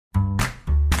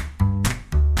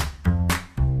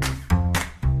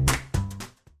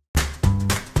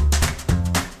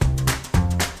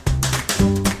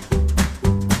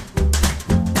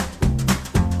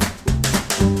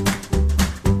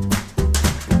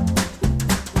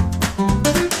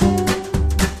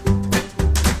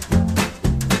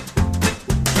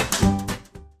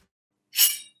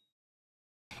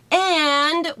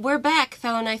we're back,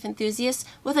 fellow knife enthusiasts,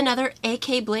 with another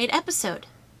AK Blade episode.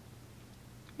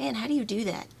 Man, how do you do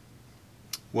that?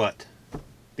 What?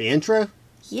 The intro?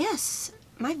 Yes,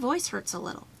 my voice hurts a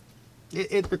little.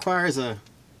 It requires a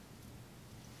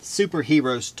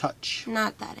superhero's touch.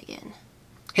 Not that again.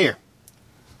 Here,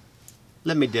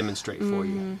 let me demonstrate for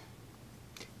you.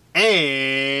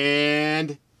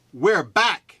 And we're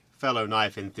back, fellow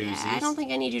knife enthusiasts. Yeah, I don't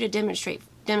think I need you to demonstrate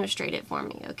it for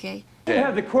me, okay?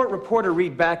 Have the court reporter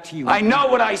read back to you. I know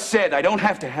what I said. I don't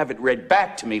have to have it read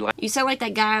back to me. You sound like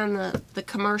that guy on the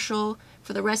commercial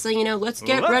for the wrestling, you know, let's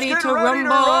get ready to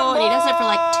rumble. And he does it for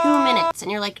like 2 minutes.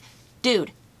 And you're like,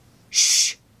 dude,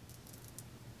 shh.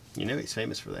 You know he's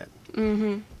famous for that.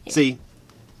 Mm-hmm. Yeah. See,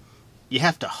 you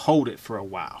have to hold it for a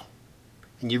while.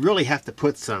 And you really have to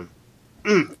put some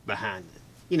behind it.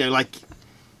 You know, like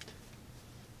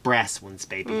brass ones,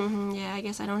 baby. Mm-hmm. Yeah, I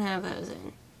guess I don't have those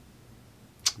in.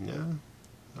 No,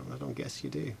 I don't guess you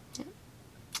do. Yeah.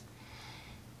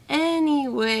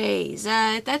 Anyways,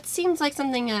 that seems like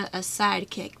something a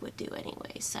sidekick would do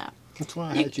anyway, so. That's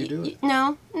why I had you do it.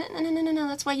 No.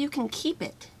 That's why you can keep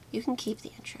it. You can keep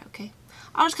the intro, okay?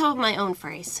 I'll just come up with my own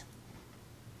phrase.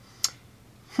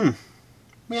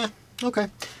 Yeah, okay.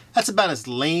 That's about as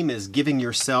lame as giving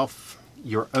yourself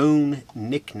your own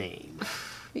nickname.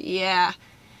 Yeah,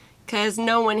 because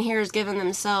no one here has given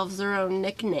themselves their own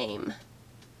nickname.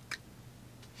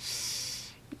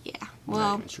 Yeah,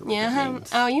 well, Not even sure what yeah, that means.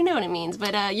 oh, you know what it means,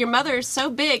 but your mother is so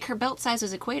big, her belt size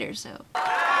was equator, so.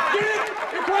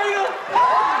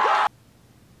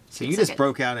 So you just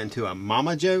broke out into a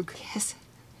mama joke?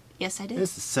 Yes, I did.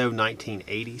 This is so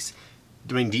 1980s.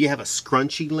 I mean, do you have a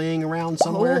scrunchie laying around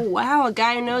somewhere? Oh, wow, a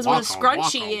guy who knows what a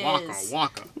scrunchie waka, is.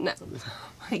 Waka. No,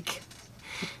 like,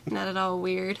 not at all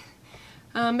weird.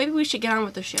 Maybe we should get on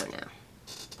with the show now.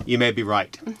 You may be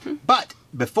right. But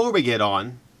before we get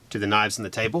on to the knives on the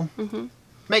table,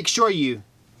 make sure you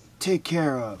take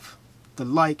care of the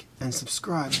like and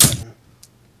subscribe button.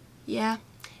 Yeah,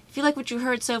 if you like what you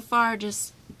heard so far,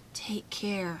 just take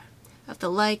care of the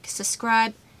like,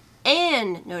 subscribe,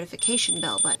 and notification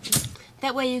bell button.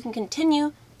 That way you can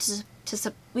continue can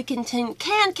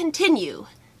continue.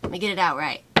 Let me get it out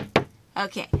right.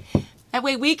 Okay. That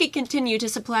way we can continue to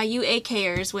supply you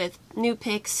AKers with new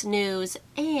pics, news,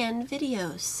 and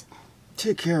videos.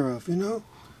 Take care of, you know?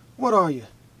 What are you?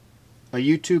 A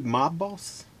YouTube mob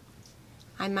boss?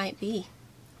 I might be.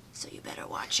 So you better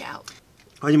watch out.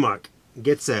 On your mark.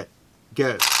 Get set.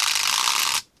 Go.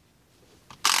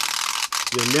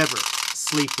 You'll never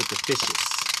sleep with the fishes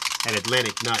at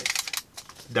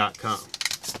AtlanticKnife.com.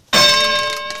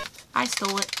 I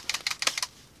stole it.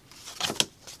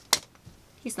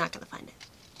 He's not gonna find it.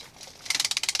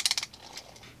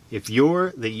 If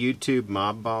you're the YouTube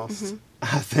mob boss,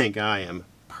 I think I am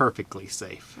perfectly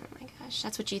safe. Oh my gosh,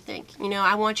 that's what you think. You know,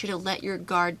 I want you to let your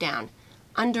guard down.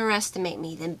 Underestimate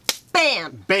me, then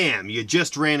bam! Bam! You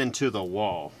just ran into the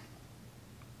wall.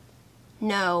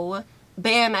 No.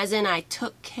 Bam as in I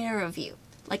took care of you.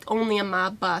 Like only a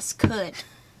mob boss could.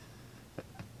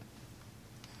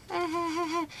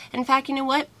 In fact, you know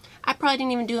what? I probably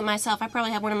didn't even do it myself. I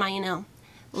probably had one of my, you know,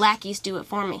 lackeys do it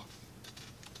for me.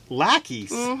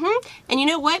 Lackeys? And you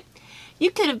know what?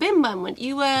 You could have been one when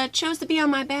you chose to be on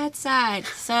my bad side.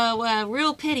 So,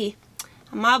 real pity.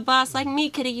 A mob boss like me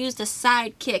could have used a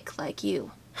sidekick like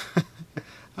you.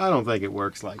 I don't think it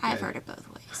works like that. I've heard it both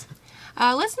ways.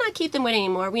 Let's not keep them waiting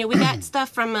anymore. We got stuff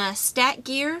from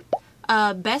StatGear,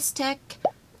 Bestech,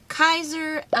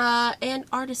 Kizer, and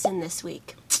Artisan this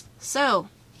week. So,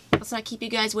 let's not keep you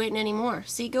guys waiting anymore.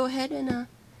 See, go ahead and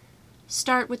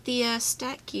start with the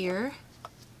StatGear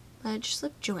Ledge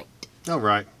Slipjoint. All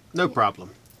right, no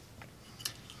problem.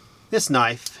 This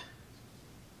knife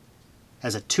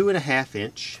has a 2.5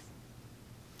 inch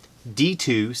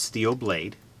D2 steel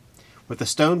blade with a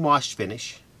stone-washed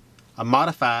finish, a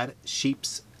modified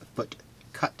sheep's foot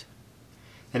cut.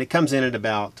 And it comes in at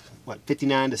about, what,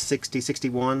 59 to 60,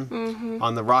 61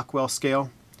 on the Rockwell scale.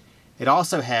 It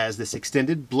also has this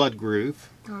extended blood groove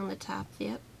On the top,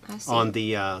 yep. I see. on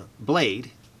the blade,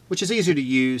 which is easier to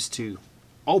use to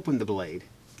open the blade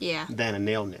Yeah. than a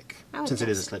nail nick, I would since it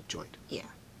think is a so. slip joint. Yeah.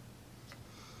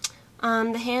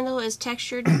 The handle is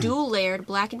textured, dual-layered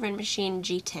black and red machine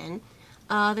G10.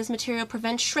 This material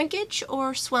prevents shrinkage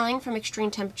or swelling from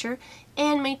extreme temperature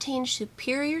and maintains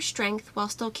superior strength while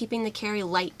still keeping the carry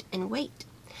light and weight.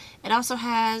 It also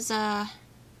has, well,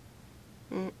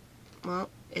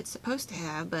 it's supposed to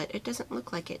have, but it doesn't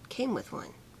look like it came with one.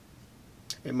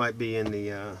 It might be in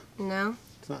the, No?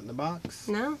 it's not in the box.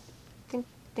 No? I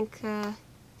think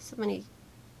somebody,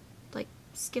 like,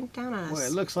 skimp down on us. Well,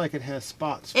 it looks like it has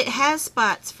spots. It has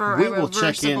spots for We a will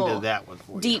check into reversible that one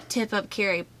for you. deep tip-up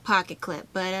carry pocket clip,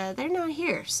 but they're not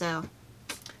here, so...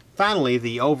 Finally,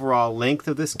 the overall length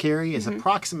of this carry is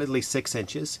approximately 6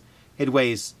 inches. It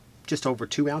weighs just over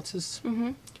 2 ounces.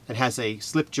 It has a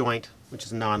slip joint, which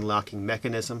is a non-locking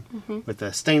mechanism, with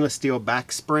a stainless steel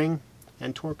back spring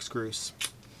and torque screws.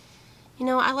 You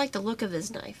know, I like the look of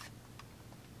this knife.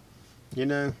 You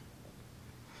know,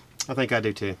 I think I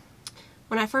do too.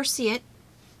 When I first see it,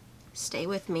 stay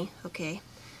with me, okay?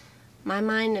 My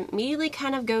mind immediately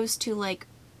kind of goes to, like,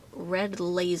 red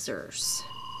lasers.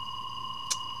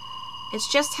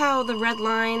 It's just how the red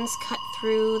lines cut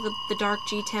through the dark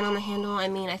G10 on the handle. I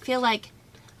mean, I feel like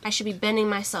I should be bending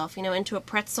myself, you know, into a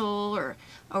pretzel or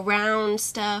around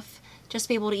stuff, just to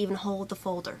be able to even hold the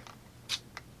folder.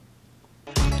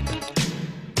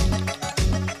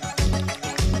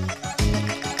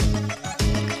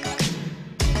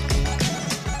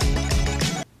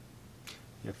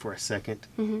 Yeah, for a second,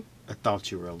 I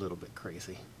thought you were a little bit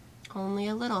crazy. Only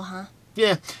a little, huh?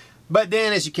 Yeah, but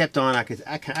then as you kept on,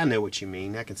 I know what you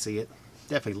mean. I can see it.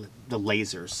 Definitely the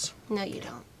lasers. No, you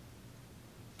don't.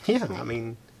 Yeah, I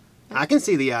mean, I can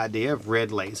see the idea of red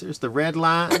lasers. The red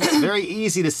line, it's very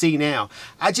easy to see now.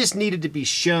 I just needed to be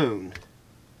shown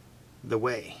the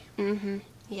way.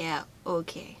 Yeah,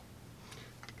 okay.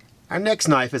 Our next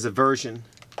knife is a version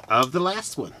of the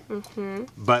last one,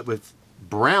 but with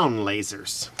brown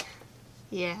lasers.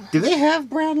 Yeah. Do they have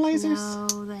brown lasers?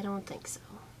 No, I don't think so.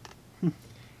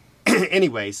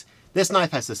 Anyways, this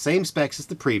knife has the same specs as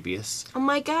the previous. Oh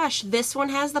my gosh, this one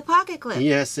has the pocket clip.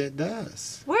 Yes, it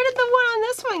does. Where did the one on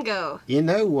this one go? You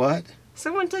know what?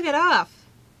 Someone took it off.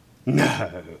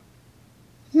 No.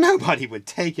 Nobody would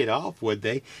take it off, would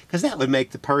they? Because that would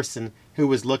make the person who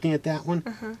was looking at that one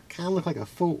kind of look like a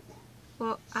fool.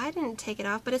 Well, I didn't take it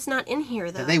off, but it's not in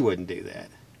here, though. They wouldn't do that.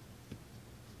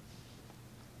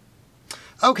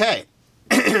 Okay.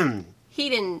 He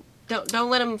didn't. Don't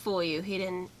let him fool you. He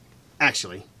didn't.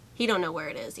 Actually, He don't know where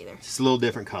it is either. it's a little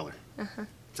different color.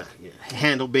 So, yeah,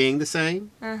 handle being the same.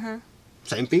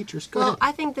 Same features. Go Well, ahead.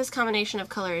 I think this combination of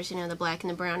colors, you know, the black and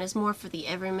the brown, is more for the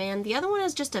everyman. The other one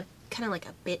is just a kind of like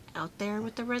a bit out there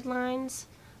with the red lines.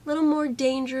 A little more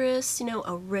dangerous, you know,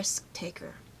 a risk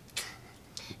taker.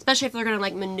 Especially if they're going to,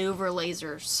 like, maneuver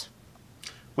lasers.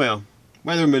 Well,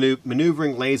 whether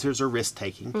maneuvering lasers or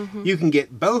risk-taking, you can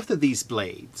get both of these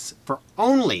blades for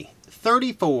only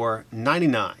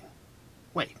 $34.99.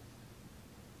 Wait,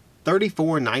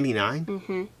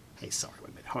 $34.99? Hey, sorry, wait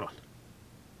a minute, hold on.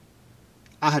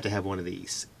 I'll have to have one of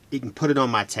these. You can put it on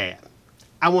my tab.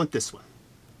 I want this one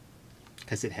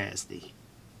because it has the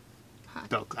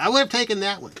Velcro. I would have taken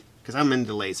that one because I'm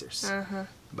into lasers.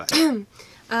 But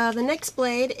The next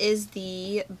blade is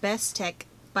the Bestech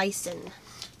Bison.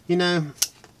 you know,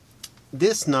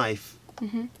 this knife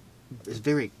is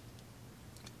very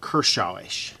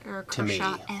Kershaw-ish Or to me.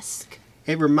 Kershaw-esque.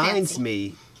 It reminds Fancy.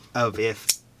 me of if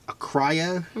a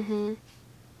Cryo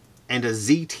and a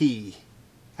ZT,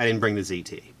 I didn't bring the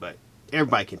ZT, but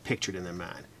everybody can picture it in their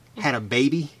mind, had a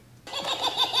baby.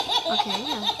 Okay,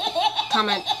 yeah.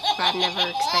 Comment I'd never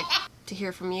expect to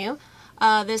hear from you.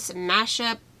 This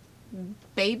mashup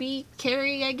baby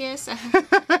carry, I guess.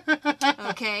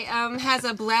 Okay, has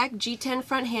a black G10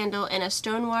 front handle and a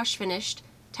stonewash finished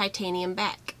titanium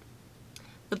back.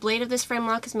 The blade of this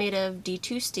Framelock is made of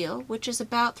D2 steel, which is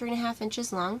about 3.5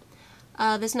 inches long.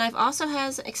 This knife also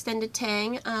has extended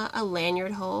tang, a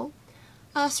lanyard hole,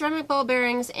 ceramic ball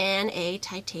bearings, and a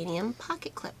titanium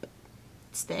pocket clip.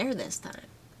 It's there this time.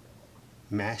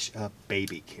 Mash up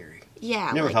baby carry.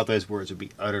 Yeah. Never like, thought those words would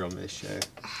be uttered on this show.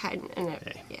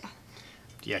 yeah.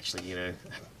 You actually, you know,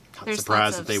 I'm There's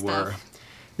surprised lots that they of were. stuff.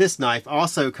 This knife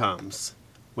also comes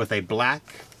with a black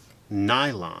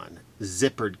nylon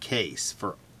zippered case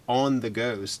for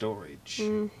on-the-go storage.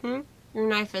 Your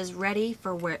knife is ready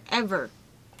for wherever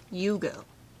you go.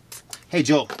 Hey,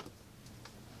 Joel.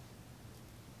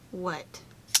 What?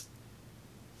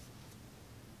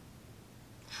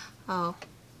 Oh.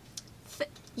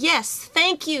 Yes,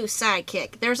 thank you,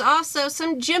 Sidekick. There's also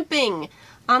some jimping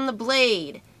on the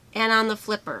blade and on the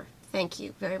flipper. Thank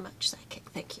you very much, Sidekick.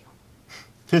 Thank you.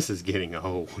 This is getting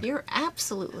old. You're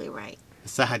absolutely right. The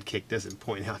sidekick doesn't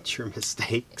point out your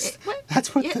mistakes. What?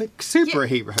 That's what Yeah, the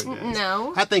superhero does.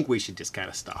 no. I think we should just kind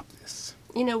of stop this.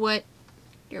 You know what?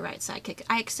 You're right, Sidekick.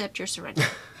 I accept your surrender.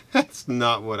 That's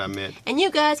not what I meant. And you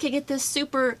guys can get this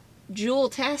super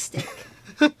jewel-tastic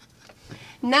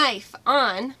knife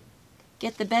on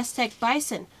Get the Bestech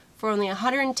Bison for only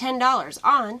 $110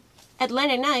 on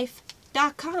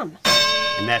AtlanticKnife.com.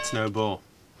 And that's no bull.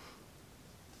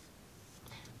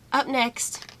 Up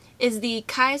next is the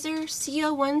Kizer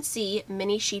CO1C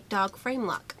Mini Sheepdog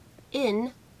Framelock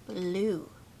in blue.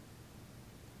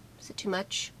 Is it too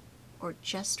much or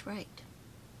just right?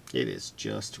 It is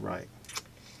just right.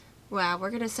 Wow, we're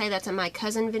going to say that's a My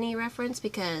Cousin Vinny reference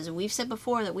because we've said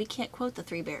before that we can't quote the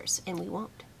Three Bears, and we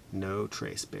won't. No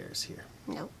trace bears here.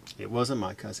 Nope. It wasn't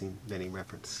My Cousin Vinny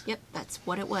reference. Yep, that's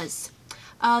what it was.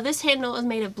 This handle is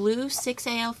made of blue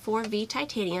 6AL4V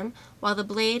titanium, while the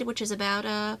blade, which is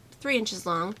about 3 inches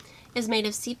long, is made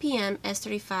of CPM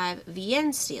S35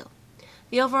 VN steel.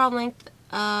 The overall length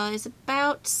is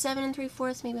about 7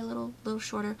 3/4, maybe a little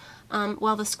shorter,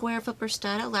 while the square flipper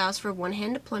stud allows for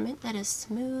one-hand deployment that is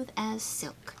smooth as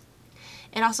silk.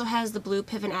 It also has the blue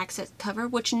pivot accent cover,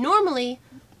 which normally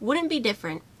wouldn't be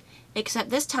different, except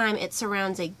this time it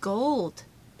surrounds a gold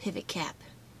pivot cap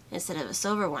instead of a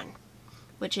silver one,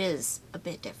 which is a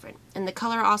bit different. And the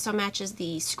color also matches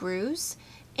the screws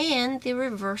and the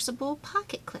reversible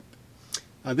pocket clip.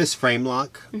 This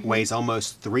Framelock weighs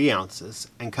almost 3 ounces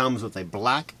and comes with a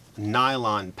black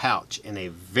nylon pouch in a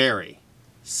very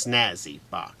snazzy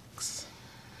box.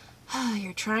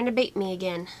 You're trying to bait me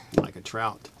again. Like a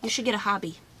trout. You should get a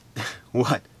hobby.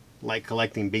 What? Like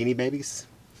collecting Beanie Babies?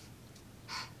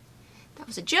 That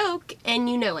was a joke, and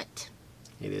you know it.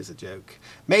 It is a joke.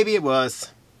 Maybe it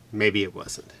was. Maybe it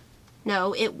wasn't.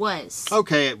 No, it was.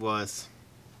 Okay, it was.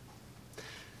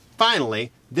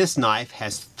 Finally, this knife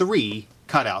has 3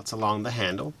 cutouts along the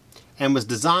handle and was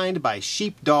designed by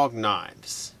Sheepdog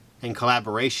Knives in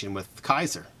collaboration with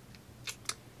Kizer.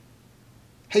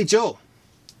 Hey, Joel.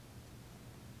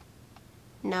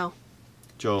 No.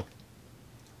 Joel.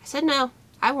 I said no.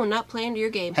 I will not play into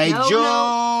your game. Hey, no, Joel!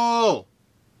 No.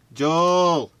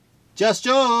 Joel! Just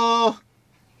Joel!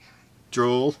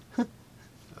 Drool. Okay.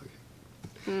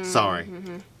 Sorry.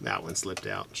 That one slipped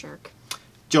out. Jerk.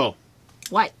 Joel.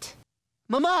 What?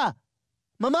 Mama!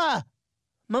 Mama!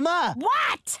 Mama!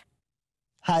 What?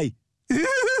 Hi.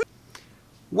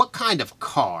 What kind of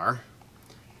car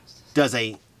does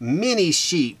a mini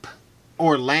sheep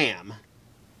or lamb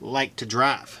like to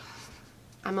drive?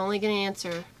 I'm only going to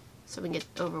answer so we can get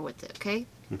over with it, okay?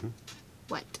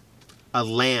 What? A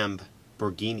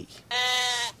Lamborghini.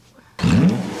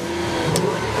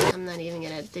 I'm not even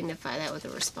going to dignify that with a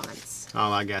response.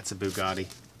 All I got's a Bugatti.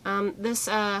 This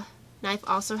knife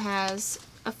also has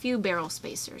a few barrel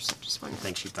spacers. I just want I to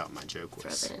think she thought my joke throw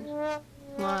was. that in.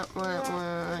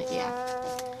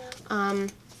 Yeah.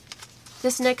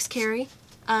 This next carry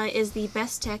is the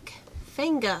Bestech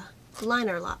Fanga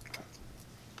liner lock.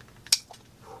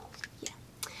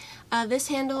 Yeah. This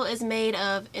handle is made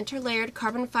of interlayered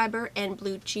carbon fiber and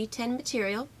blue G10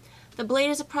 material. The blade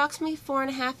is approximately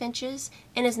 4.5 inches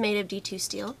and is made of D2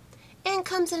 steel and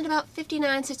comes in at about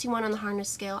 59-61 on the hardness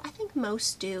scale. I think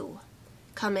most do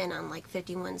come in on like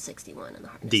 51-61 on the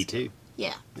hardness D2. scale.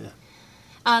 Yeah.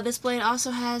 Yeah. This blade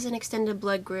also has an extended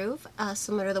blood groove,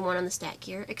 similar to the one on the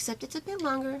StatGear, except it's a bit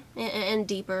longer and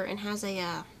deeper and has a,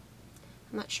 I'm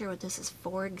not sure what this is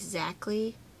for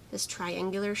exactly, this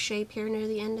triangular shape here near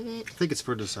the end of it. I think it's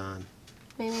for design.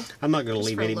 Maybe? I'm not going to Just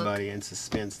leave for a look. anybody in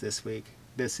suspense this week.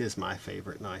 This is my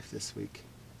favorite knife this week.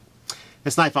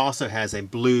 This knife also has a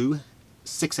blue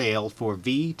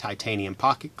 6AL4V titanium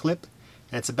pocket clip,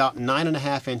 and it's about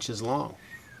 9.5 inches long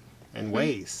and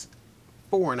weighs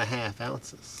 4.5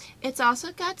 ounces. It's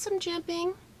also got some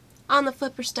jimping on the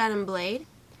flipper stud and blade,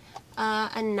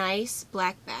 a nice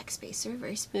black backspacer,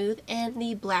 very smooth, and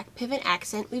the black pivot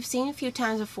accent we've seen a few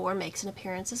times before makes an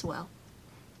appearance as well.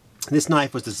 This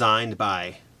knife was designed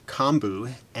by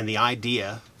Kambu, and the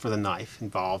idea for the knife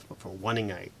involved for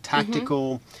wanting a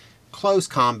tactical, close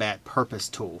combat purpose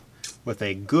tool with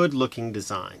a good-looking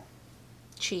design.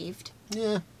 Achieved.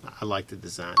 Yeah, I like the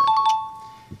design of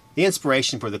it. The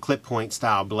inspiration for the clip point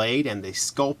style blade and the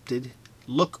sculpted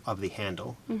look of the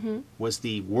handle was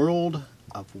the world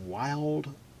of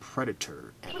wild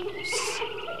predator animals.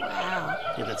 Wow.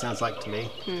 Yeah, that sounds like to me.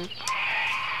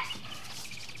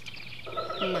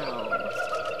 No.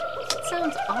 It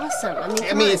sounds awesome. I mean, I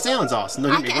come mean, on. it sounds awesome.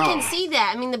 Don't I get me wrong. can see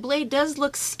that. I mean, the blade does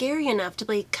look scary enough to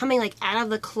be coming like out of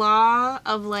the claw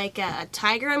of like a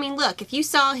tiger. I mean, look, if you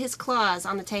saw his claws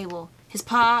on the table, his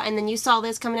paw, and then you saw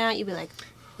this coming out, you'd be like,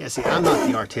 Yeah, see, I'm not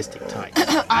the artistic type.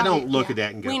 I don't look yeah. at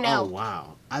that and go, We know. oh,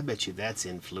 wow. I bet you that's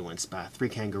influenced by 3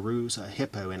 kangaroos, a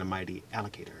hippo, and a mighty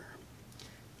alligator.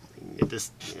 I mean,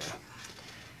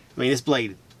 this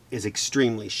blade is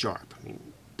extremely sharp. I mean,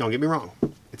 don't get me wrong.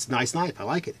 It's a nice knife. I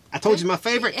like it. I told you my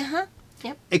favorite.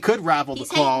 Yep. It could rival the He's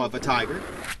claw hating. of a tiger.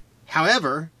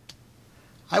 However,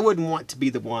 I wouldn't want to be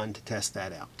the one to test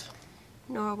that out.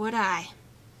 Nor would I.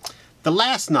 The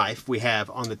last knife we have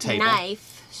on the table.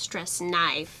 Knife. Stress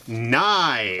knife.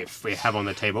 Knife we have on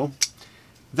the table.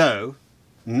 Though,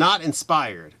 not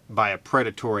inspired by a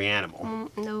predatory animal.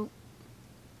 No.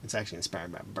 It's actually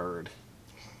inspired by a bird.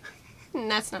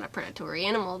 That's not a predatory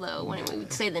animal, though. When we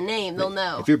say the name, they'll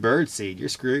know. If you're bird seed, you're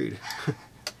screwed.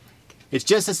 It's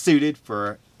just as suited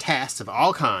for tasks of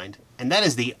all kind, and that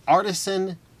is the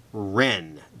Artisan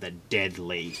Wren, the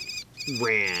deadly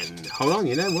Wren. Hold on,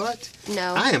 you know what?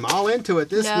 No. I am all into it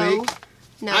this week.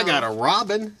 No. I got a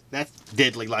robin. That's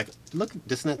deadly. Like, look,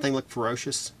 doesn't that thing look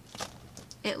ferocious?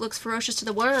 It looks ferocious to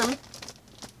the worm.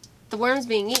 The worm's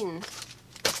being eaten.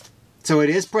 So it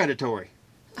is predatory.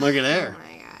 Look at there. Oh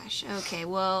my gosh. Okay,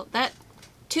 well,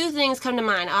 two things come to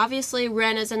mind. Obviously,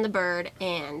 Wren is in the bird,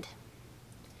 and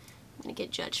I'm going to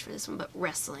get judged for this one, but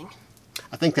wrestling.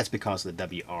 I think that's because of the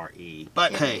WRE.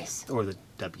 But It hey, is. or the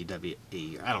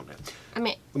WWE. I don't know. I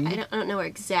mean, I don't know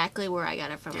exactly where I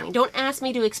got it from. I mean, don't ask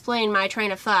me to explain my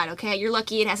train of thought, okay? You're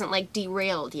lucky it hasn't, like,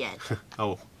 derailed yet.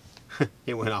 Oh,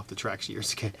 it went off the tracks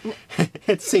years ago.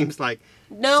 It seems like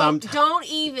No, don't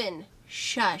even.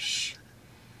 Shush.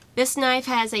 This knife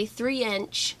has a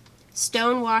 3-inch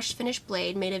stone-washed finished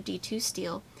blade made of D2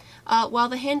 steel, while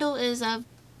the handle is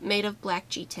made of black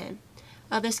G10.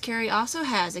 This carry also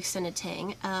has extended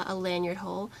tang, a lanyard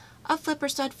hole, a flipper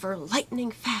stud for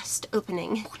lightning fast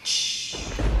opening. It's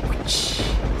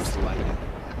the lightning.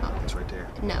 Oh, it's right there.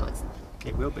 No, it's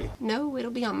It will be. no,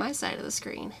 it'll be on my side of the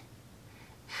screen.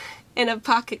 And a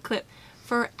pocket clip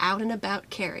for out and about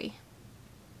carry.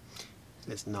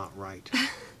 It's not right.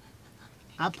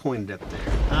 I pointed up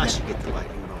there. I should get the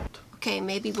lightning bolt. Okay,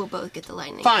 maybe we'll both get the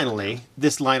lightning. Finally,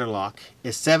 this liner lock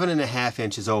is 7.5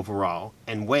 inches overall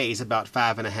and weighs about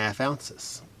 5.5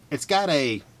 ounces. It's got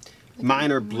a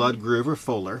minor blood groove or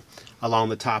fuller along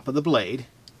the top of the blade,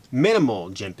 minimal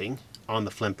jimping on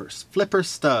the flipper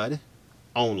stud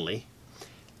only,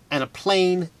 and a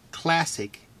plain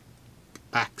classic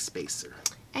backspacer.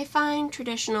 A fine,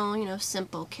 traditional,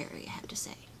 simple carry, I have to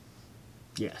say.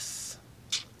 Yes,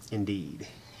 indeed.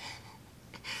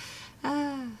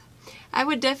 I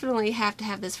would definitely have to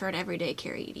have this for an everyday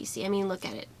carry EDC. I mean, look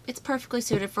at it. It's perfectly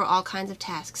suited for all kinds of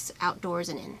tasks, outdoors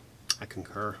and in. I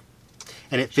concur.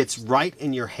 And it fits right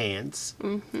in your hands,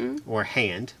 or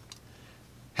hand.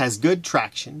 Has good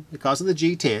traction because of the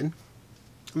G10.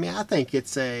 I mean, I think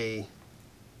it's a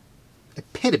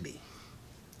epitome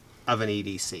of an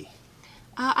EDC.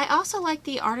 I also like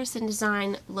the Artisan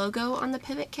Design logo on the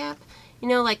pivot cap. You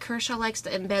know, like Kershaw likes to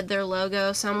embed their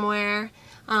logo somewhere.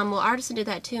 Well, Artisan did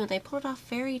that too, and they pulled it off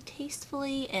very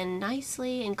tastefully and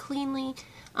nicely and cleanly.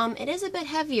 It is a bit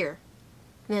heavier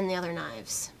than the other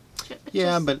knives.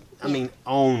 But I mean,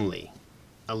 only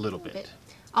a little bit.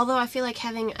 Although I feel like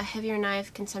having a heavier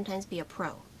knife can sometimes be a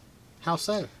pro. How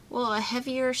so? Well, a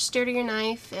heavier, sturdier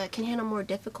knife can handle more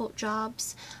difficult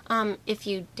jobs. If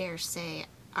you dare say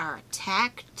are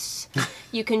attacked,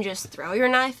 you can just throw your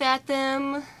knife at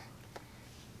them.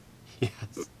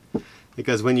 Yes.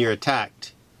 Because when you're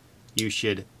attacked, you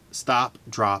should stop,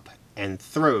 drop, and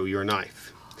throw your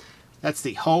knife. That's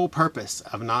the whole purpose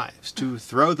of knives, to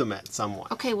throw them at someone.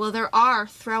 Okay, well, there are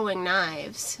throwing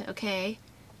knives, okay?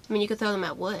 I mean, you could throw them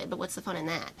at wood, but what's the fun in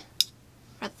that?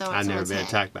 I've never been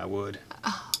attacked by wood.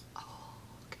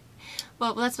 Okay.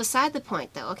 Well, that's beside the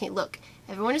point, though. Okay, look,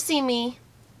 everyone has seen me.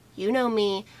 You know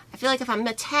me. I feel like if I'm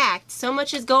attacked, so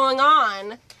much is going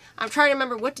on. I'm trying to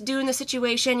remember what to do in the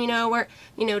situation, where,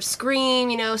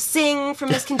 scream, sing from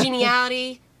this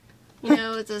congeniality.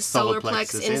 The solar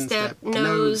plex, instep,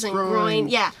 nose, and groin.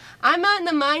 Yeah, I'm not in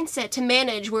the mindset to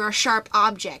manage where a sharp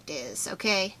object is,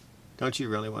 okay? Don't you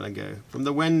really want to go from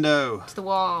the window To the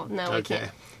wall. No, we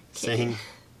can't. Sing.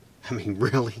 I mean,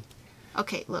 really?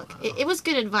 Okay, look, it was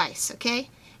good advice, okay?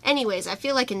 Anyways, I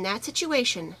feel like in that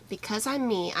situation, because I'm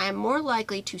me, I am more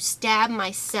likely to stab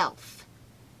myself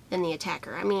than the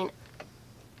attacker. I mean,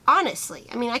 honestly,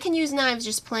 I can use knives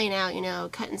just plain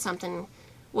out, cutting something,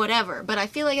 whatever. But I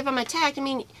feel like if I'm attacked,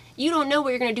 you don't know what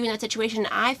you're going to do in that situation.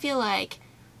 I feel like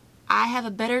I have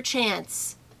a better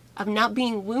chance of not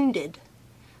being wounded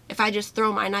if I just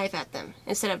throw my knife at them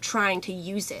instead of trying to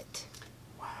use it.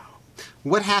 Wow.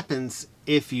 What happens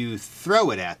if you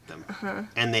throw it at them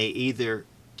and they either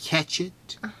catch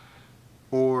it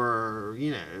or,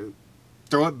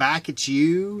 throw it back at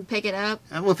you? Pick it up?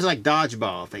 I don't know if it's like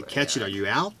dodgeball. If they catch it, are you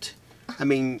out? I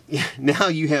mean, now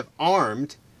you have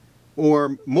armed,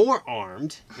 or more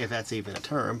armed, if that's even a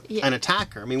term, an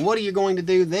attacker. I mean, what are you going to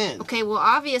do then? Okay, well,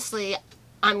 obviously,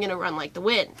 I'm going to run like the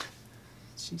wind.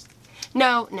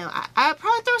 No, I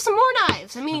probably throw some more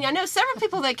knives. I mean, I know several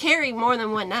people that carry more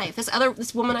than one knife.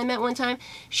 This woman I met one time,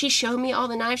 she showed me all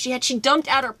the knives she had. She dumped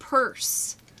out her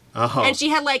purse. Oh. And she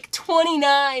had like 20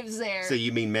 knives there. So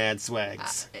you mean mad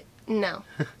swags? No.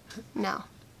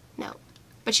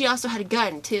 But she also had a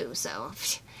gun too, so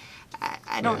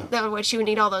I don't know why she would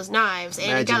need all those knives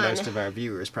and a gun. Imagine most of our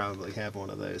viewers probably have one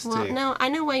of those Well, too. no, I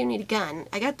know why you need a gun.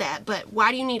 I got that, but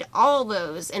why do you need all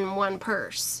those in one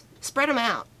purse? Spread them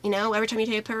out, you know? Every time you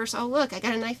take a purse, oh look, I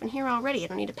got a knife in here already. I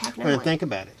don't need to pack another Well, one. think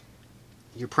about it.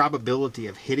 Your probability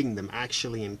of hitting them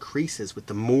actually increases with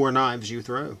the more knives you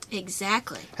throw.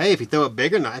 Exactly. Hey, if you throw a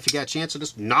bigger knife, you got a chance of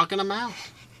just knocking them out.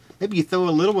 Maybe you throw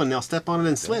a little one, they'll step on it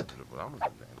and slip.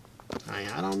 I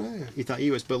don't know. You thought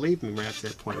you was believing me right at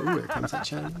that point. Ooh, here comes that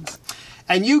Chinese.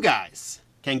 And you guys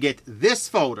can get this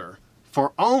folder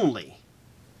for only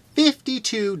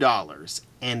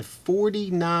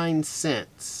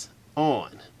 $52.49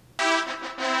 on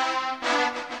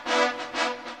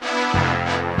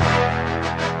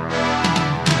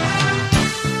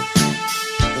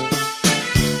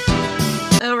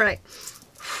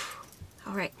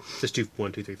All right. Just do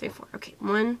 1, 2, 3, 4. 4. Okay.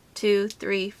 1, 2,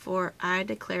 3, 4. I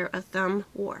declare a thumb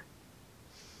war.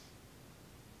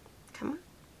 Come on.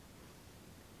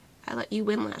 I let you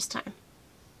win last time.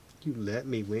 You let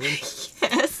me win?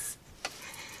 Yes.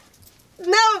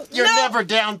 No. You're no. never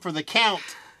down for the count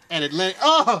at Atlantic.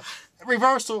 Oh,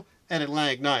 reversal at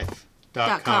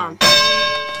AtlanticKnife.com.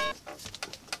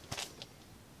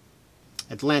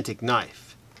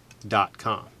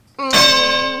 AtlanticKnife.com.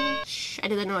 I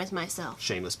did the noise myself.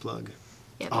 Shameless plug.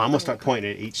 Yeah, Oh, I'm going to start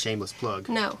pointing at each shameless plug.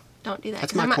 No, don't do that.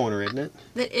 That's 'cause my corner, isn't it?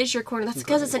 That is your corner. That's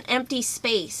because it's an empty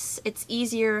space. It's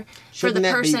easier Shouldn't for the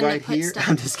that person be right to put here? stuff.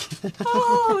 I'm just kidding.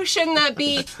 Oh, shouldn't that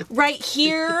be right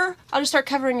here? I'll just start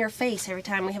covering your face every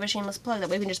time we have a shameless plug. That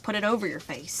way we can just put it over your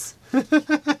face.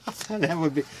 That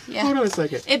would be... Yeah. Hold on a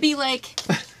second. It'd be like...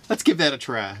 Let's give that a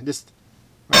try. Just...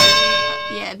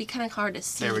 Yeah, it'd be kind of hard to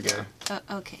see. There we go.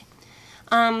 Okay.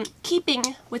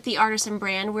 Keeping with the Artisan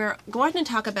brand, we're going to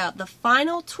talk about the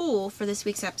final tool for this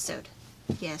week's episode.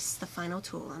 Yes, the final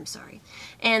tool, I'm sorry.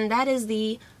 And that is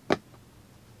the...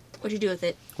 What'd you do with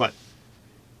it? What?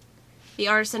 The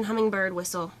Artisan Hummingbird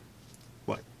whistle.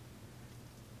 What?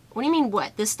 What do you mean,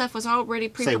 what? This stuff was already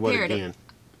Say pre-prepared. what again?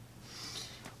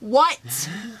 What?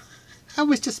 I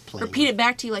was just playing. Repeat it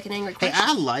back to you like an angry Hey, question.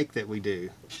 I like that we do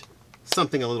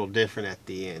something a little different at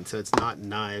the end, so it's not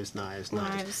knives. Now,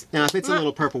 if it's a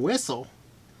little purple whistle,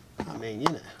 I mean, you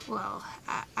know. Well,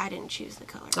 I didn't choose the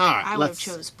color. All right, I would have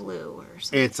chose blue or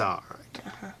something. It's all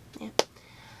right. Yeah.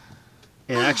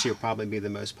 It actually will probably be the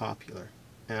most popular,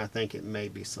 and I think it may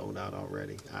be sold out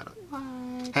already. I don't.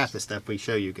 What? Half the stuff we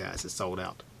show you guys is sold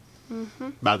out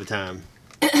by the time.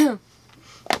 Go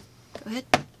ahead.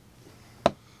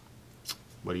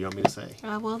 What do you want me to say?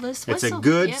 Well, this It's whistle. a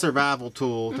good Yep. survival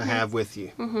tool to have with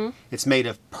you. It's made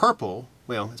of purple.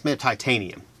 Well, it's made of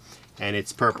titanium, and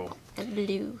it's purple. And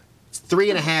blue. It's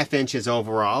 3.5 inches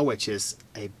overall, which is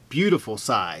a beautiful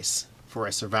size for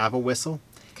a survival whistle.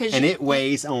 And it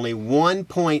weighs only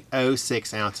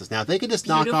 1.06 ounces. Now, if they could just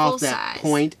knock Beautiful off that size.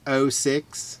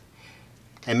 0.06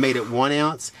 and made it 1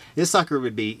 ounce, this sucker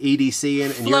would be EDC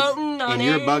in Floating on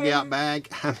your air. bug out bag.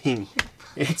 I mean,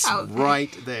 it's Okay.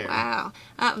 right there. Wow.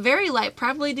 Very light,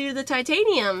 probably due to the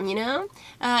titanium, you know?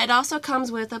 It also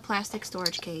comes with a plastic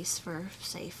storage case for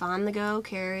safe on the go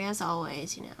carry, as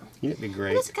always, you know. It'd be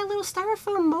great. And it's got a little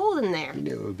styrofoam mold in there. You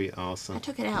know it would be I awesome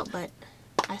took it out, but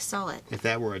I saw it. if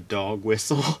that were a dog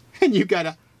whistle and you got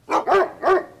a...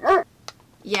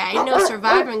 Yeah, ain't no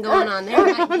surviving going on there.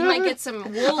 You might get some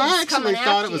wolves I actually coming thought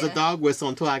after it was you. a dog whistle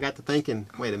until I got to thinking,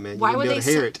 wait a minute, Why you would wouldn't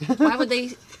be they able to hear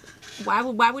it.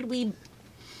 Why would we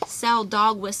sell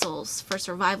dog whistles for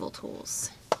survival tools?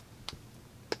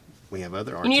 We have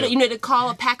other You artillery. need to call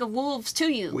a pack of wolves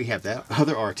to you. We have that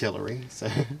other artillery. So.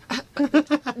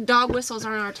 Dog whistles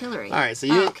aren't artillery. All right, so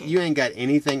Okay. you ain't got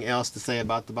anything else to say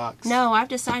about the box? No, I've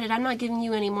decided I'm not giving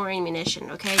you any more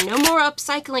ammunition, okay? No more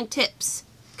upcycling tips,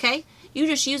 okay? You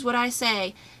just use what I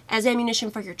say as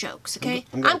ammunition for your jokes, okay?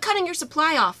 I'm gonna- I'm cutting your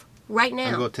supply off right now.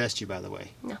 I'm going to test you, by the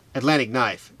way. No.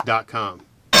 AtlanticKnife.com.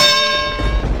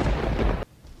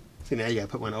 See, now you got to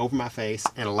put one over my face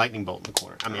and a lightning bolt in the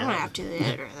corner. I mean, I don't have to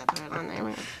put it on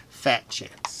there. fat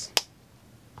chance.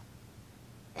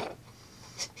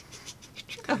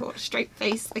 Oh, straight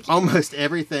face. Like Almost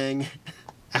everything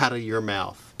out of your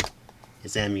mouth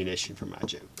is ammunition for my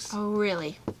jokes. Oh,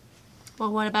 really?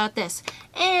 Well, what about this?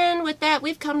 And with that,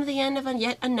 we've come to the end of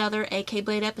yet another AK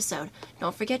Blade episode.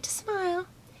 Don't forget to smile,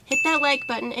 hit that like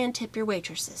button, and tip your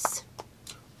waitresses.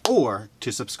 Or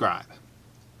to subscribe.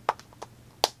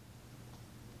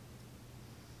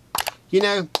 You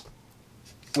know,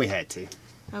 we had to.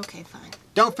 Okay, fine.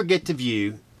 Don't forget to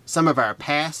view some of our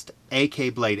past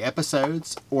AK Blade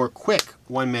episodes or quick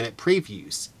 1-minute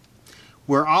previews.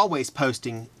 We're always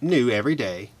posting new every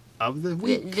day of the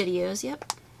week. Videos,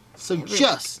 yep. So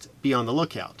just be on the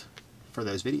lookout for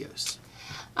those videos.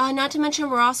 Not to mention,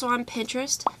 we're also on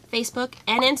Pinterest, Facebook,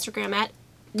 and Instagram at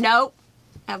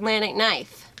Atlantic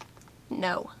Knife.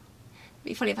 No. It'd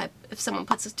be funny if someone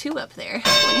puts a 2 up there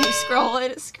when you scroll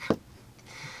it.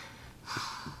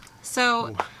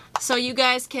 So you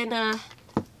guys can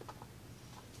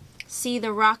see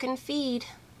the rockin' feed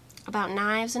about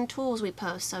knives and tools we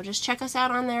post. So just check us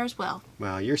out on there as well.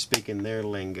 Well, you're speaking their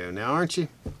lingo now, aren't you?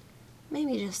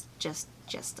 Maybe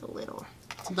just a little.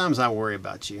 Sometimes I worry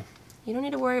about you. You don't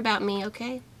need to worry about me,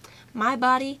 okay? My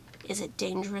body is a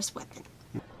dangerous weapon.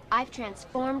 I've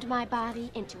transformed my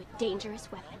body into a dangerous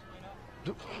weapon.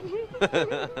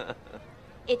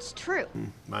 It's true.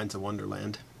 Mine's a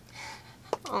wonderland.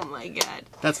 Oh my god.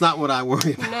 That's not what I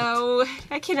worry about. No,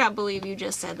 I cannot believe you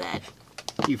just said that.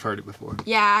 You've heard it before.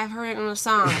 Yeah, I've heard it in a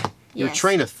song. Your Yes.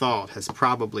 train of thought has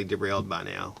probably derailed by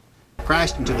now.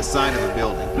 Crashed into the side of a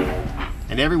building.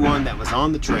 And everyone that was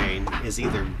on the train is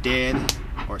either dead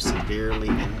or severely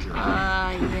injured.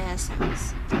 Yes, it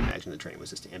was. Imagine the train was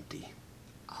just empty.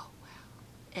 Oh, wow.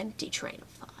 Empty train of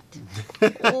thought.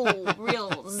 Oh, real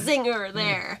zinger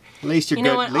there. At least you're You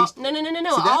know good. what? At least, No. See,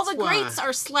 All that's the greats why-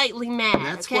 are slightly mad,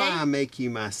 That's okay? why I make you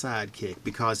my sidekick,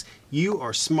 because you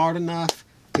are smart enough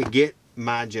to get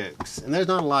my jokes. And there's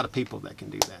not a lot of people that can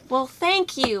do that. Well,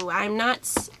 thank you. I'm not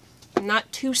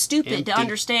too stupid Empty to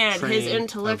understand his train of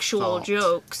intellectual thought.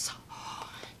 jokes.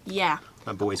 Yeah.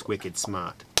 My boy's wicked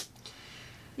smart.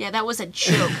 Yeah, that was a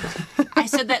joke. I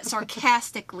said that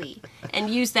sarcastically and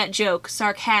used that joke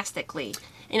sarcastically.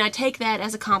 And I take that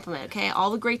as a compliment, okay? All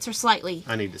the greats are slightly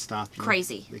I need to stop you.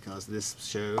 crazy. Because this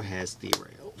show has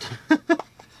derailed.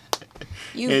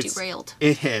 You've derailed.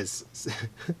 It has.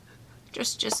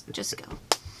 Just go.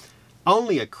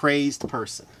 Only a crazed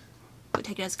person. Go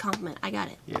take it as a compliment. I got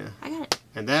it. Yeah. I got it.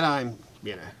 And that I'm,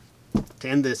 to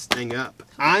end this thing up.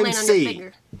 I'm Land on your Cee.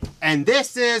 finger. And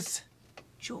this is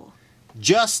Jul.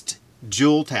 Just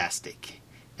Jul-tastic.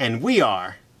 And we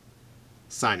are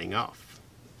signing off.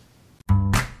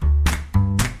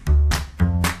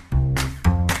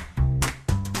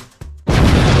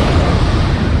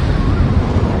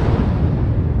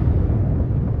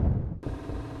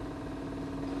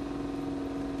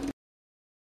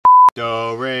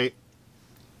 Do, re.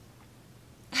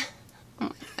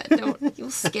 Don't.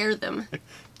 You'll scare them.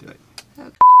 Do it.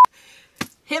 Okay.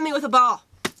 Hit me with a ball.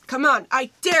 Come on.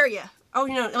 I dare you. Oh,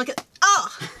 like a...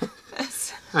 Oh!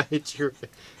 I hit your...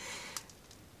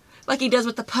 Like he does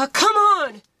with the puck. Come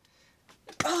on!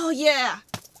 Oh, yeah.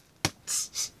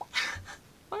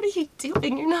 What are you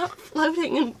doing? You're not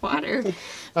floating in water.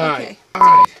 All Okay. right. All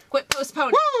right. Quit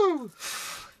postponing. Woo!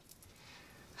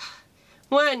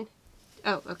 One.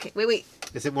 Oh, okay. Wait.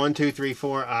 Is it 1, 2, 3,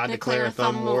 4? I declare a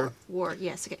thumb war. War.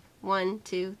 Yes. Okay. 1,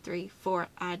 2, 3, 4.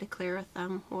 I declare a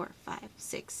thumb war. 5,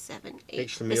 6, 7, 8.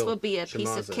 H. This Shamil. will be a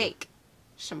piece of Shamaza. cake.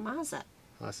 Shamaza.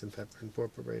 Slice and Pepper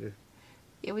Incorporated.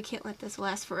 Yeah, we can't let this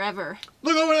last forever.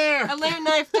 Look over there!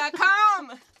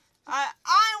 AtlanticKnife.com. I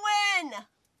win.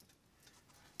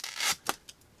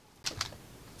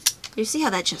 You see how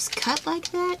that just cut like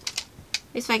that?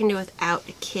 At least if I can do it without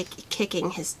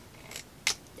kicking his...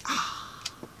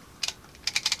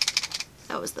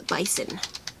 That was the bison.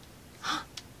 Oh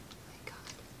my god.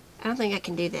 I don't think I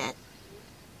can do that.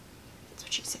 That's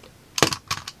what she said.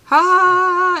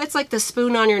 It's like the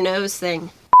spoon on your nose thing.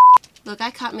 Look,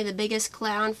 I caught me the biggest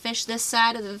clownfish this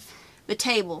side of the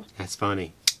table. That's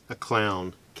funny. A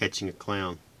clown catching a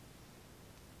clown.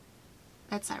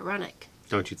 That's ironic.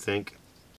 Don't you think?